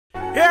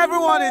Hey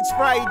everyone, it's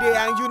Friday,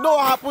 and you know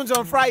what happens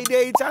on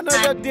Friday. It's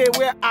another day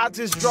where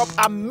artists drop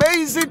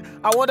amazing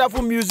and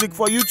wonderful music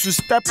for you to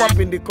step up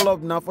in the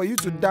club now, for you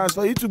to dance,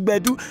 for you to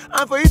bedu,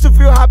 and for you to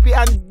feel happy.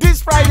 And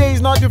this Friday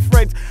is not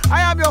different.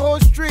 I am your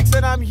host Trix,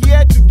 and I'm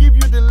here to give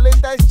you the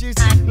latest gist,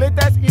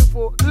 latest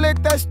info,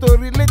 latest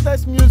story,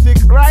 latest music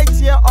right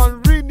here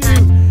on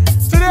Renew.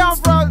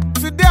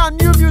 Today on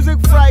New Music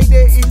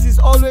Friday, it is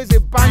always a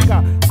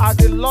banger, as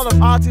a lot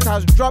of artists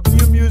has dropped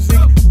new music.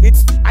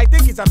 I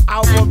think it's an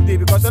album day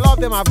because a lot of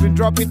them have been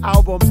dropping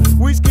albums.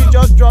 Wizkid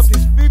just dropped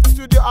his 5th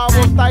studio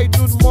album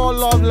titled More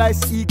Love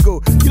Less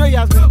Ego. You know, he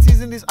has been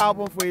teasing this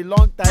album for a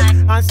long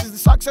time, and since the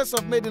success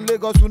of Made in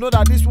Lagos, we know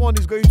that this one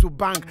is going to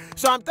bang.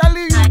 So I'm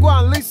telling you, go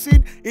and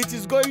listen. It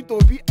is going to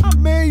be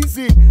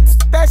amazing.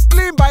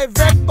 Teslim by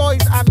Vector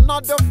is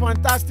another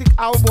fantastic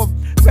album.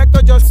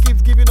 Vector just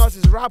keeps giving us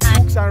his rap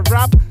hooks and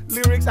rap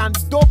lyrics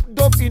and dope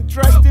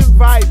interesting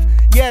vibes.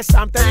 Yes,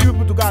 I'm telling you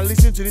people to go and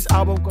listen to this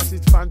album because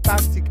it's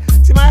fantastic.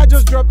 Timaya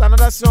just dropped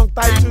another song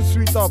titled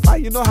Sweet Up,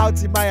 and you know how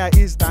Timaya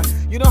is now.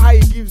 You know how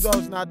he gives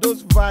us now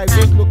those vibes,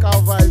 those local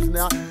vibes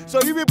now.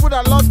 So you people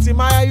that love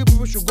Timaya, you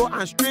people should go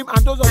and stream,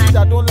 and those of you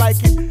that don't like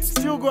it,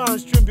 still go and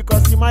stream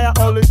because Timaya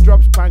always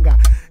drops banger.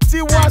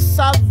 Tiwa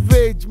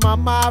Savage,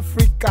 Mama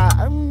Africa.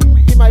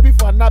 It might be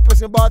for another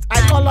person, but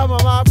I call her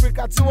Mama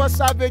Africa. Tiwa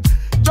Savage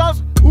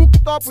just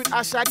hooked up with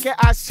Ashake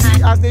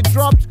as they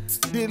dropped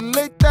the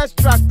latest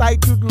track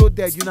titled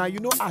Loaded. You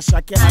know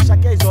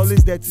Ashake is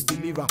always there to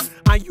deliver,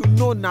 and you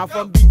know now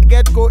from the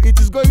get-go it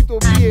is going to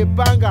be a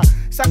banger.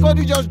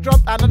 Sarkodie just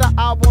dropped another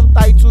album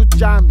titled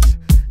Jams.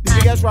 The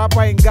biggest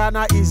rapper in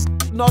Ghana is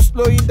not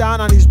slowing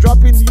down and is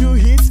dropping new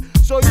hits.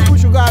 So you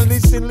should go and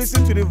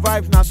listen to the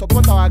vibes now.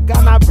 Support our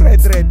Ghana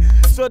brethren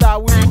so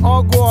that we will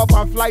all go up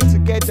and fly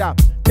together.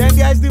 Then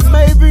there's the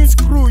Maven's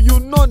crew. You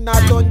know now,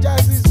 Don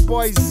Jazzy's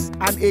boys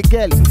and a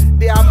girl.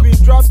 They have been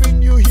dropping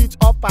new hits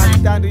up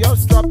and down. They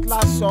just dropped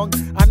last song,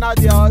 and now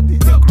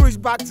the crew is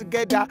back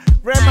together.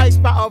 Rema is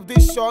part of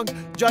this song,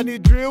 Johnny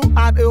Drill,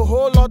 and a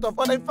whole lot of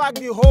other. In fact,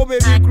 the whole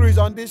Maven crew is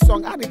on this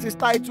song, and it is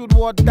titled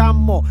What Damn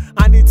More.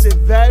 And it's a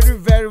very,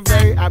 very,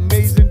 very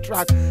amazing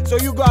track. So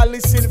you go and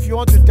listen if you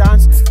want to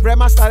dance.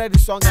 Rema started the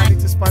song and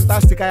it is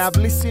fantastic. I have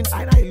listened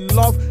and I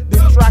love the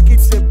track.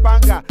 It's a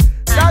banger.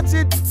 That's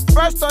it.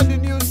 First on the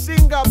news,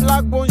 singer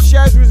Blaqbonez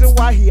shares reason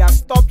why he has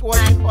stopped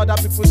watching other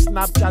people's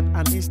Snapchat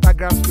and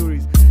Instagram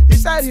stories. He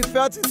said he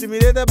felt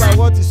intimidated by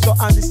what he saw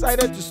and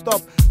decided to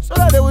stop so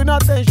that they will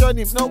not tension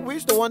him. Now, we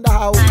used to wonder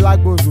how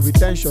Blaqbonez will be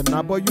tensioned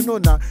now, but you know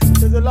now,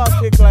 there's a lot of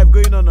fake life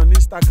going on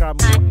Instagram.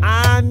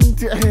 And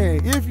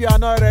if you are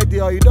not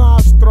ready or you don't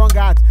have strong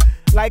heart,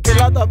 like a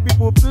lot of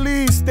people,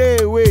 please stay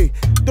away.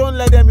 Don't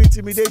let them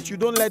intimidate you.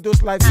 Don't let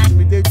those lives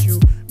intimidate you.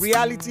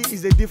 Reality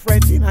is a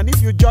different thing, and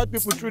if you judge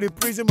people through the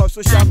prism of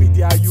social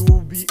media, you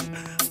will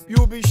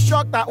be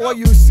shocked at what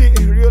you see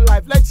in real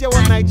life. Let's hear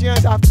what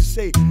Nigerians have to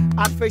say.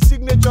 And Face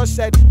Signature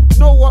said,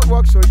 know what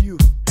works for you.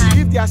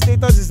 If their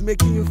status is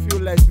making you feel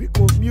less,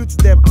 mute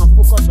them and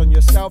focus on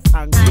yourself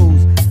and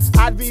goals.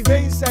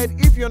 Advivain said,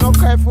 if you're not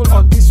careful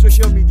on this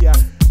social media,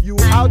 you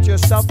will out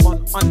yourself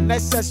on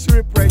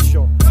unnecessary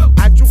pressure.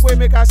 And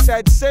Chukwemeka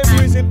said, same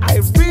reason I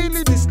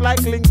really dislike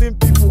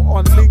LinkedIn people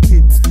on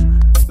LinkedIn.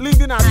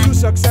 LinkedIn are too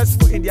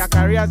successful in their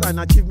careers and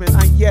achievements,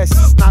 and yes,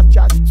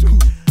 Snapchat too.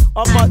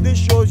 This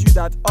shows you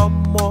that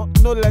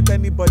don't let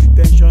anybody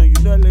tension you,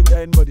 don't let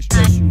anybody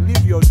stress you.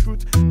 Live your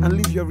truth and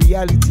live your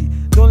reality.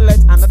 Don't let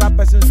another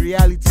person's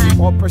reality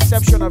or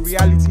perception of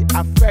reality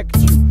affect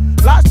you.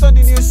 Last on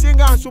the news,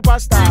 singer and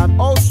superstar and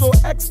also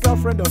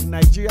ex-girlfriend of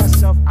Nigeria's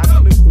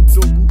self-acclaimed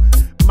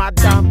Odogu,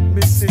 Madam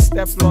Mrs.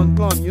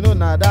 Stefflondon, you know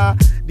Nada,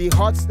 the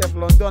hot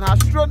Stefflondon, has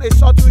thrown a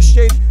subtle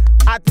shade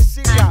at the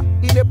singer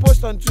in a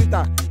post on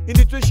Twitter. In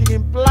the tweet, she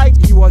implied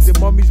he was a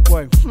mommy's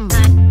boy.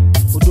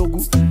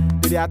 Odogu,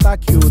 did they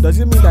attack you? Does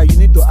it mean that you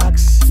need to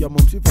ask your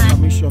mom for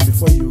permission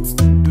before you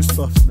do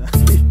stuff now?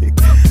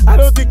 I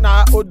don't think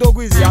now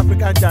Odogu is the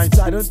African giant,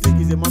 so I don't think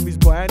he's a mommy's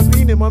boy. And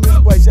being a mommy's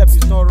boy itself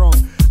is not wrong.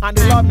 And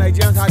a lot of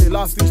Nigerians had a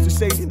lot of things to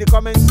say in the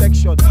comment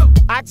section.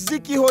 At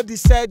Ziki Hodi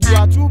said, you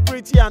are too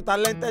pretty and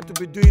talented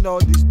to be doing all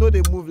this. No,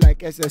 they move like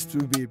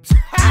SS2 babes.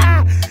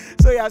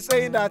 So you are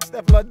saying that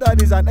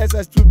Stefflondon is an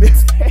SS2 babe.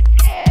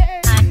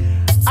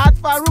 At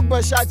Farouk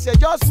Bashad said,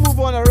 just move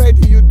on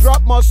already. You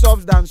drop more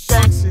subs than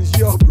songs since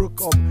you all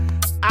broke up.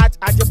 At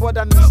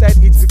Ajebodan said,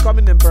 it's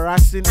becoming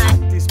embarrassing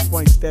at this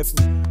point,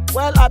 Stephanie.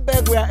 Well, I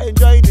beg, we are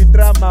enjoying the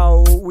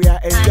drama. We are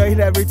enjoying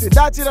everything.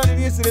 That's it on the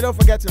news today. Don't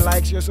forget to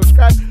like, share,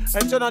 subscribe,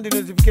 and turn on the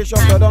notification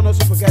bell. Don't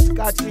also forget to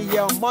catch me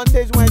here on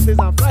Mondays, Wednesdays,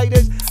 and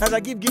Fridays as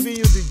I keep giving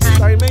you the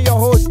gist. I remain your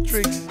host,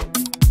 Trix.